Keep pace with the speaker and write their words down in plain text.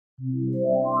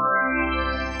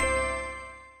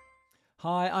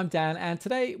Hi, I'm Dan, and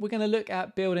today we're going to look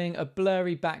at building a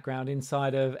blurry background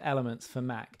inside of Elements for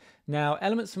Mac. Now,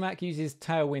 Elements for Mac uses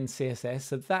Tailwind CSS,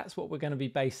 so that's what we're going to be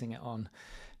basing it on.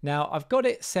 Now, I've got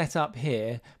it set up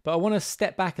here, but I want to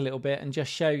step back a little bit and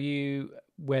just show you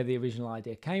where the original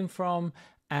idea came from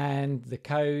and the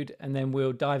code, and then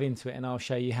we'll dive into it and I'll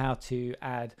show you how to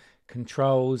add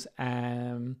controls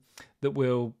that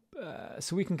will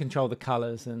so we can control the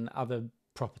colors and other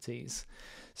properties.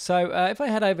 So if I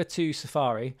head over to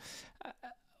Safari,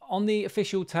 on the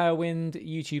official Tailwind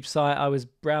YouTube site, I was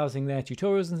browsing their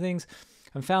tutorials and things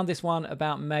and found this one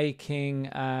about making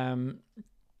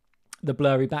the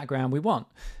blurry background we want.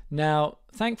 Now,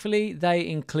 thankfully, they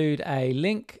include a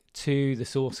link to the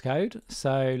source code.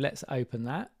 So let's open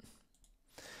that.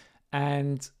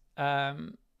 And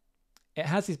it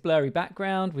has this blurry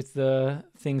background with the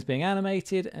things being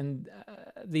animated and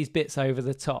these bits over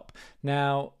the top.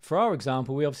 Now, for our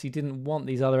example, we obviously didn't want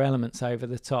these other elements over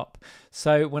the top.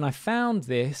 So when I found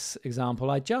this example,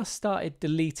 I just started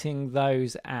deleting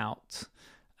those out.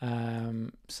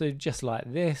 So just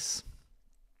like this.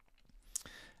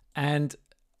 And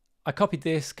I copied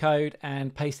this code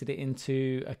and pasted it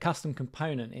into a custom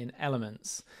component in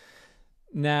Elements.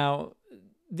 Now,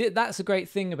 that's a great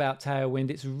thing about Tailwind.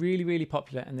 It's really, really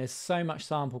popular, and there's so much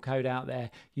sample code out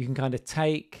there. You can kind of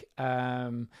take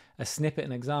a snippet,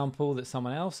 an example that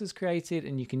someone else has created,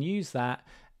 and you can use that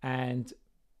and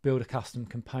build a custom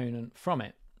component from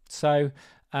it. So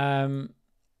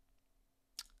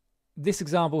this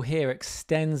example here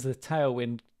extends the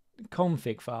Tailwind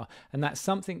config file, and that's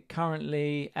something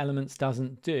currently Elements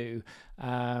doesn't do,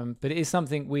 but it is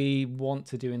something we want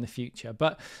to do in the future.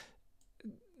 But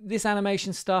this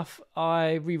animation stuff,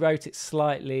 I rewrote it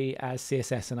slightly as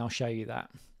CSS, and I'll show you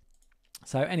that.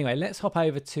 So anyway, let's hop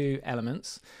over to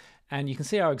Elements, and you can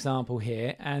see our example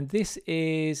here, and this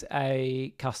is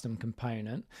a custom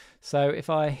component. So if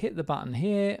I hit the button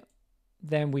here,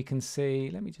 then we can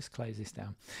see, let me just close this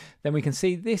down. Then we can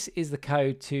see this is the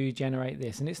code to generate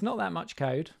this, and it's not that much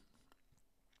code.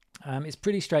 It's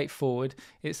pretty straightforward.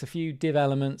 It's a few div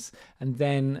elements and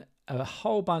then a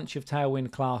whole bunch of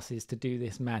Tailwind classes to do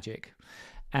this magic.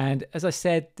 And as I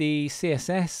said, the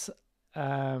CSS,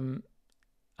 I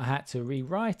had to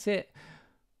rewrite it,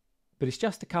 but it's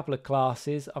just a couple of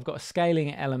classes. I've got a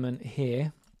scaling element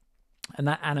here, and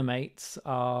that animates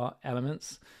our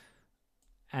elements,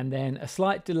 and then a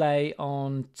slight delay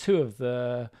on two of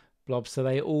the blobs, so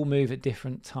they all move at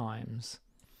different times.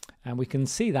 And we can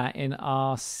see that in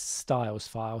our styles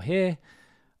file here.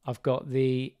 I've got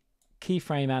the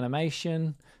keyframe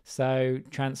animation, so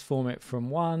transform it from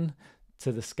 1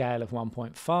 to the scale of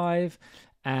 1.5,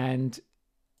 and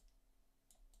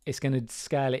it's going to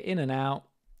scale it in and out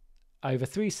over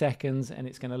 3 seconds, and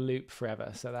it's going to loop forever.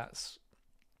 So that's,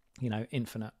 you know,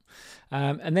 infinite.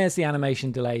 And there's the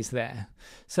animation delays there.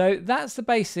 So that's the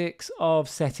basics of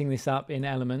setting this up in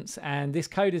Elements, and this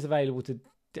code is available to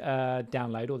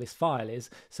download, or this file is,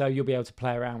 so you'll be able to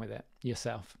play around with it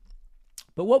yourself.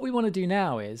 But what we want to do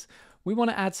now is we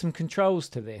want to add some controls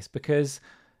to this, because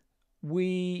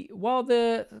while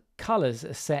the colors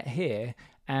are set here,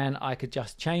 and I could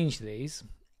just change these,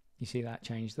 you see that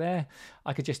change there,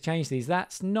 I could just change these.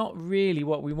 That's not really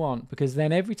what we want, because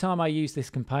then every time I use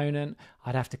this component,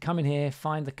 I'd have to come in here,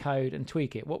 find the code and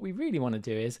tweak it. What we really want to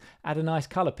do is add a nice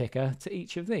color picker to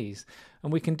each of these,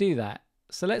 and we can do that.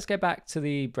 So let's go back to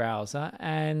the browser,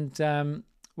 and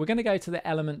we're going to go to the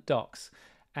element docs,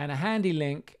 and a handy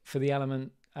link for the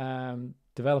element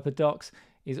developer docs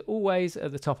is always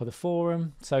at the top of the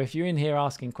forum. So if you're in here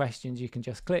asking questions, you can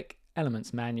just click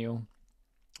Elements Manual,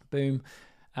 boom.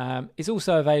 It's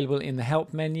also available in the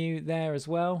help menu there as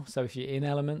well, so if you're in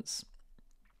Elements.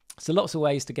 So lots of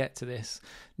ways to get to this.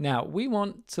 Now we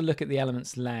want to look at the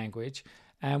Elements language,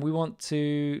 and we want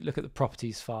to look at the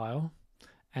properties file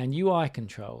and UI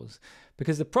controls,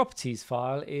 because the properties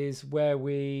file is where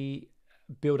we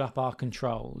build up our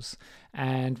controls.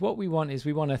 And what we want is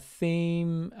we want a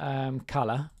theme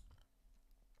color,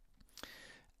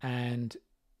 and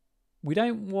we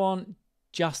don't want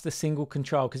just a single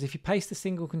control, because if you paste a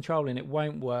single control in, it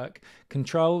won't work.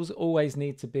 Controls always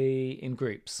need to be in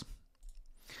groups.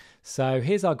 So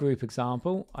here's our group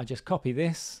example. I just copy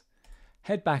this,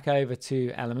 head back over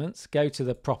to Elements, go to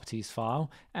the properties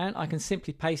file, and I can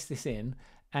simply paste this in,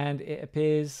 and it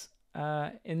appears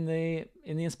in the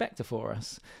inspector for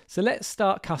us. So let's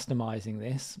start customizing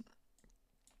this.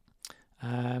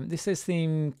 This says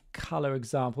theme color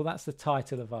example. That's the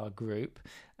title of our group.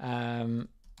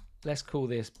 Let's call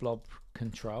this blob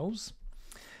controls,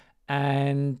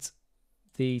 and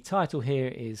the title here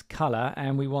is color,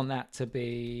 and we want that to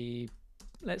be,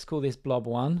 let's call this blob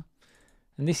 1,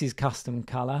 and this is custom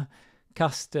color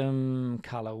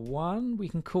 1. We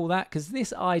can call that, because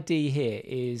this ID here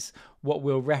is what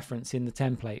we'll reference in the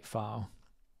template file.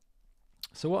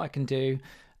 So what I can do,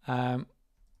 I'm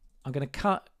going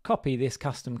to copy this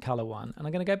custom color 1, and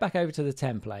I'm going to go back over to the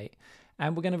template,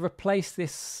 and we're going to replace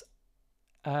this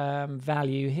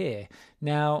value here.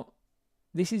 Now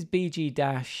this is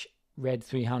bg-red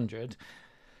 300,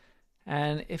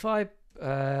 and if I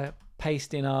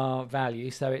paste in our value,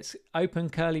 so it's open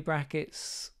curly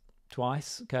brackets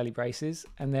twice, curly braces,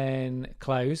 and then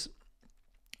close.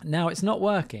 Now it's not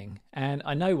working, and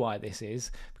I know why this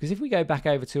is, because if we go back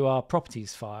over to our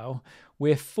properties file,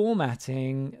 we're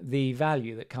formatting the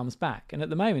value that comes back, and at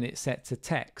the moment it's set to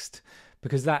text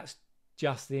because that's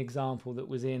just the example that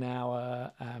was in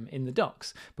our in the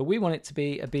docs, but we want it to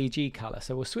be a BG color,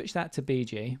 so we'll switch that to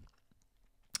BG.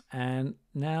 And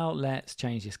now let's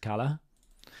change this color.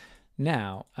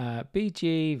 Now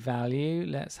BG value,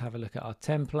 let's have a look at our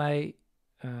template,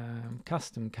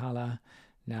 custom color.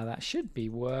 Now that should be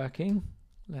working.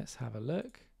 Let's have a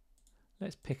look.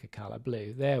 Let's pick a color,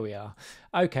 blue. There we are.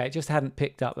 Okay, it just hadn't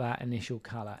picked up that initial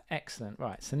color. Excellent.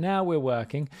 Right, so now we're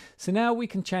working. So now we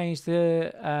can change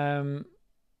the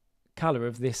color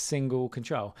of this single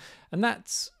control. And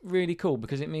that's really cool,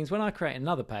 because it means when I create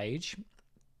another page,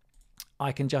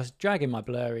 I can just drag in my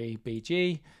blurry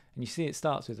BG, and you see it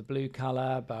starts with a blue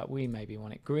color, but we maybe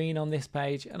want it green on this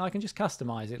page, and I can just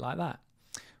customize it like that,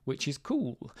 which is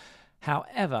cool.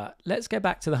 However, let's go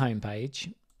back to the home page,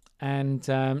 and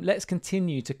let's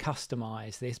continue to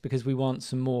customize this because we want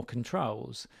some more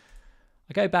controls.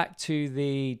 I go back to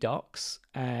the docs,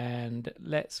 and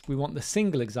we want the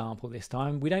single example this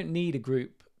time. We don't need a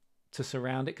group to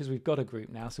surround it because we've got a group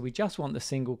now, so we just want the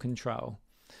single control.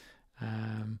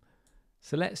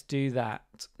 So let's do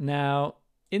that. Now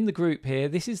in the group here,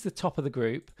 this is the top of the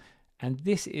group, and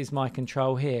this is my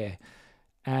control here,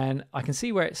 and I can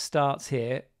see where it starts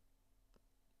here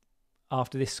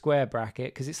after this square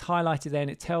bracket, because it's highlighted there,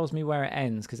 and it tells me where it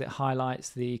ends because it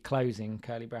highlights the closing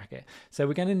curly bracket. So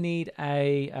we're going to need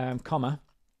a comma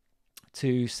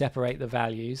to separate the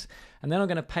values, and then I'm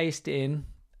going to paste in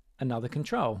another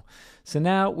control. So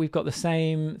now we've got the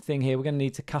same thing here. We're going to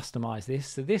need to customize this.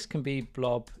 So this can be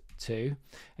blob 2,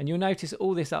 and you'll notice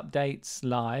all this updates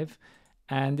live,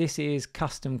 and this is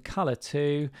custom color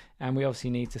 2, and we obviously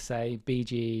need to say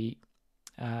bg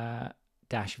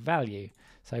dash value.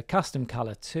 So custom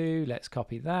color 2, let's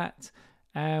copy that,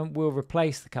 and we'll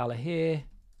replace the color here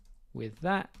with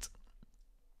that,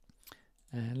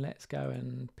 and let's go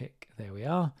and pick, there we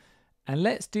are, and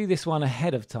let's do this one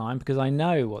ahead of time because I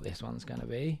know what this one's going to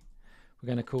be. We're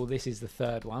going to call this is the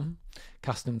third one,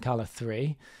 custom color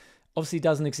 3. Obviously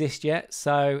doesn't exist yet,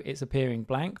 so it's appearing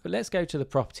blank, but let's go to the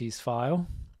properties file,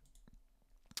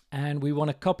 and we want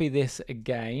to copy this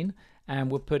again,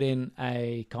 and we'll put in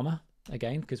a comma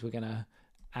again because we're going to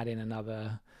add in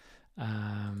another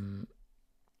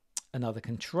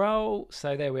control.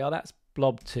 So there we are, that's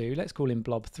blob 2. Let's call him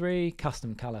blob 3,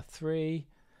 custom color 3.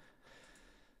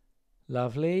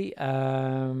 Lovely.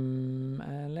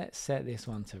 And let's set this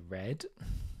one to red.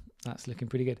 That's looking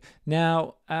pretty good.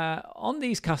 Now on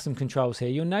these custom controls here,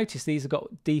 you'll notice these have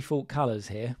got default colors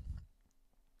here.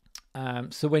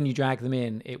 So when you drag them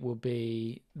in,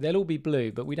 they'll all be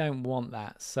blue, but we don't want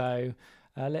that. So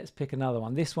let's pick another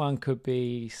one. This one could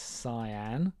be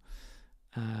cyan,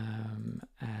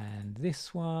 and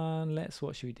this one,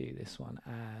 what should we do this one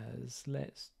as?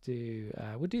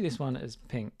 We'll do this one as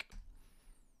pink.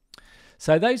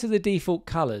 So those are the default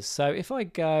colors. So if I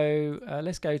go,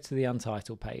 let's go to the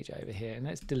untitled page over here, and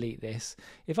let's delete this.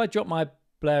 If I drop my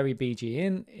blurry BG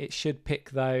in, it should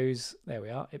pick those. There we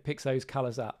are. It picks those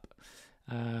colors up.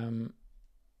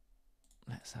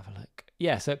 Let's have a look.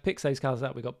 Yeah, so it picks those colors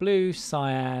up. We've got blue,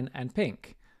 cyan, and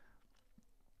pink.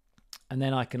 And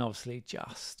then I can obviously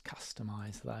just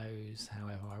customize those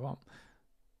however I want.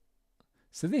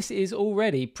 So this is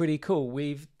already pretty cool.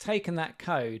 We've taken that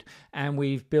code and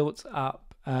we've built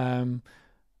up a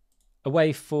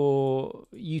way for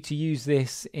you to use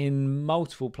this in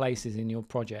multiple places in your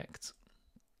project,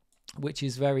 which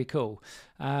is very cool.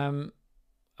 And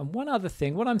one other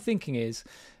thing, what I'm thinking is,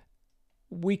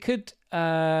 we could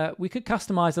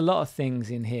customize a lot of things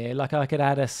in here. Like I could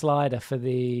add a slider for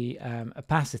the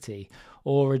opacity,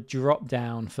 or a drop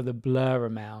down for the blur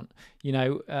amount, you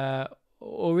know,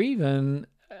 or even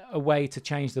a way to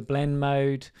change the blend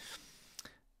mode.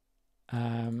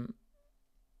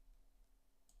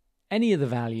 Any of the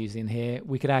values in here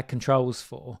we could add controls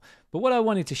for. But what I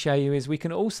wanted to show you is we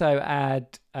can also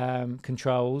add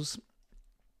controls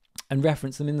and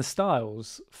reference them in the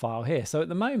styles file here. So at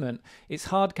the moment, it's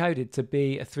hard coded to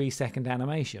be a 3-second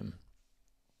animation.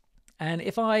 And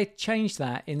if I change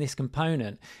that in this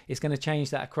component, it's going to change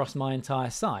that across my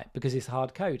entire site because it's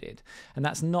hard coded. And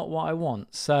that's not what I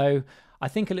want. So I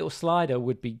think a little slider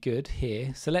would be good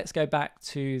here. So let's go back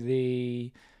to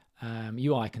the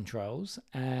UI controls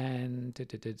and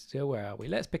where are we?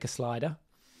 Let's pick a slider.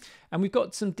 And we've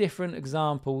got some different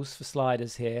examples for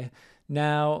sliders here.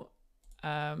 Now,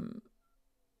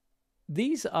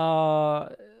 these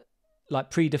are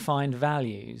like predefined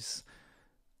values.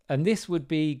 And this would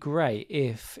be great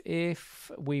if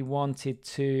we wanted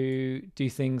to do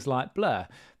things like blur,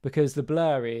 because the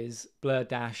blur is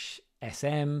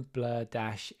blur-SM,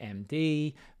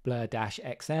 blur-MD,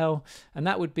 blur-XL, and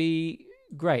that would be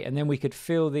great. And then we could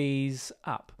fill these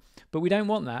up. But we don't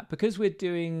want that because we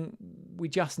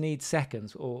just need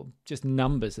seconds or just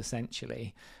numbers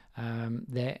essentially. I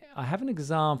have an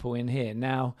example in here.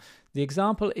 Now, the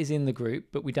example is in the group,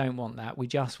 but we don't want that. We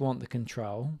just want the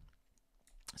control.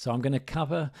 So I'm going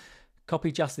to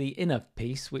copy just the inner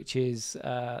piece, which is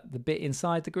the bit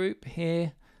inside the group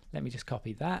here. Let me just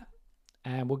copy that.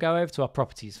 And we'll go over to our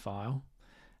properties file.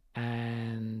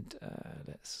 And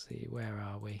let's see, where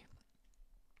are we?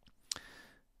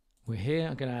 We're here.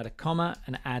 I'm going to add a comma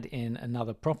and add in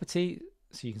another property.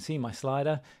 So you can see my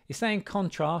slider. It's saying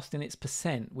contrast and it's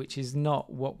 %, which is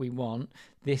not what we want.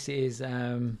 This is,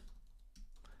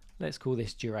 let's call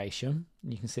this duration.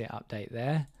 You can see it update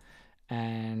there.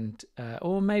 And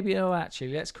or maybe, oh,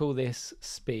 actually, let's call this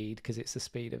speed because it's the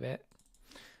speed of it.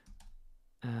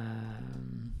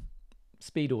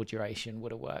 Speed or duration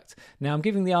would have worked. Now I'm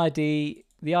giving the ID.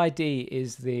 The ID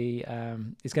is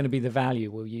is going to be the value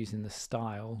we'll use in the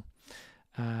style.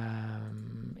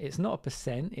 It's not a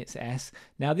 %, it's S.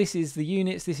 Now this is the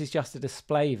units. This is just a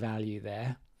display value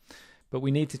there, but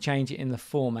we need to change it in the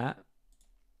format,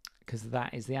 because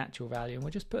that is the actual value, and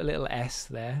we'll just put a little S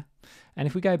there. And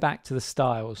if we go back to the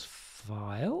styles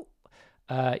file,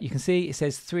 you can see it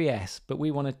says 3S, but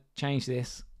we want to change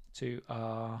this to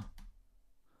our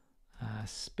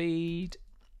speed.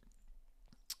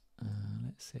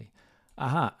 Let's see.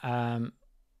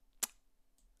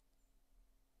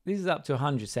 This is up to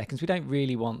 100 seconds. We don't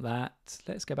really want that.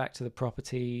 Let's go back to the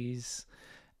properties.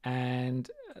 And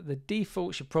the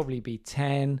default should probably be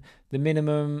 10. The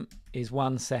minimum is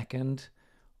 1 second,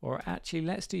 or actually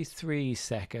let's do 3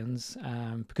 seconds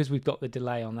because we've got the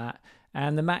delay on that.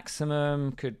 And the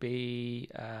maximum could be,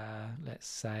 let's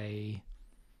say,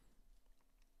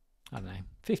 I don't know,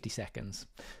 50 seconds.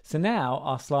 So now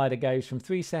our slider goes from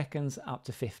 3 seconds up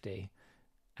to 50.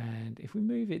 And if we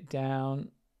move it down,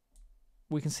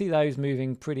 we can see those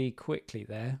moving pretty quickly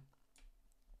there.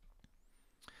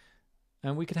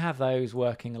 And we could have those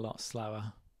working a lot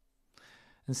slower.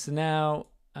 And so now,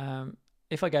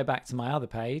 if I go back to my other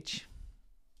page,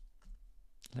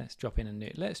 let's drop in a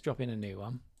new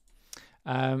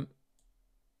one.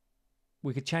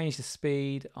 We could change the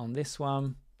speed on this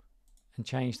one and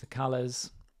change the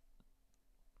colors.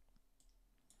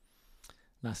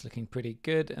 That's looking pretty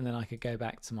good. And then I could go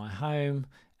back to my home,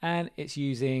 and it's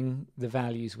using the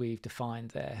values we've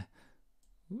defined there.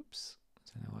 Oops.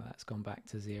 I don't know why that's gone back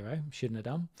to 0. Shouldn't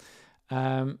have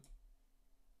done.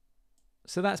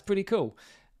 So that's pretty cool.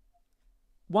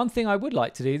 One thing I would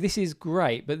like to do, this is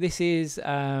great, but this is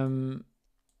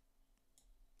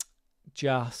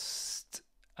just,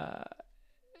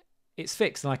 it's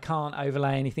fixed and I can't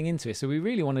overlay anything into it. So we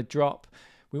really want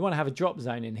to have a drop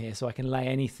zone in here so I can lay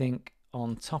anything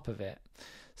on top of it.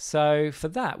 So for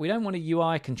that, we don't want a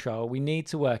UI control. We need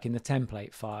to work in the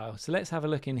template file. So let's have a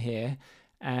look in here.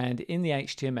 And in the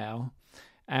HTML,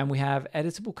 and we have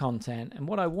editable content, and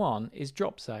what I want is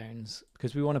drop zones,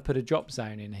 because we want to put a drop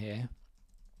zone in here.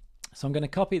 So I'm going to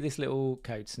copy this little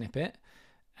code snippet,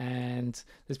 and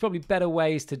there's probably better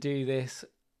ways to do this,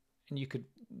 and you could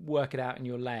work it out in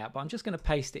your layout, but I'm just going to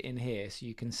paste it in here so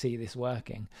you can see this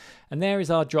working. And there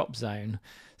is our drop zone.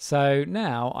 So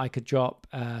now I could drop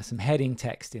some heading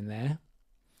text in there.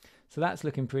 So that's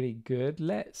looking pretty good.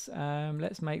 Let's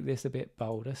make this a bit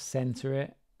bolder, center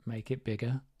it, make it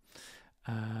bigger.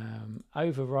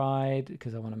 Override,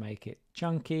 because I want to make it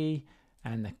chunky,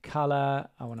 and the color,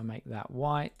 I want to make that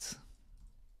white.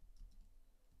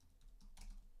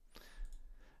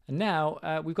 And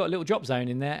now we've got a little drop zone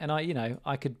in there, and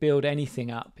I could build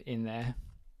anything up in there.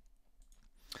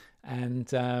 And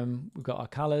we've got our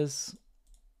colors.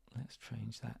 Let's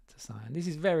change that to cyan. This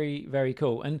is very, very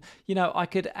cool. And, I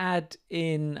could add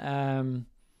in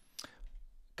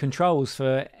controls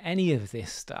for any of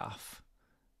this stuff.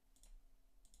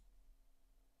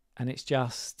 And it's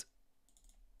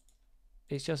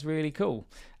just really cool.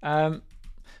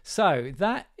 So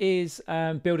that is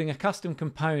building a custom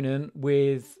component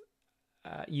with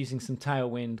using some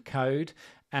Tailwind code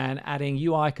and adding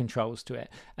UI controls to it.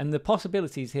 And the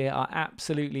possibilities here are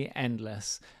absolutely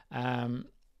endless.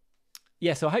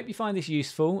 Yeah, so I hope you find this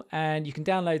useful, and you can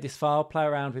download this file, play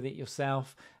around with it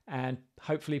yourself, and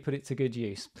hopefully put it to good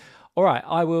use. All right,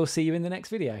 I will see you in the next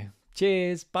video.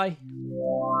 Cheers, bye.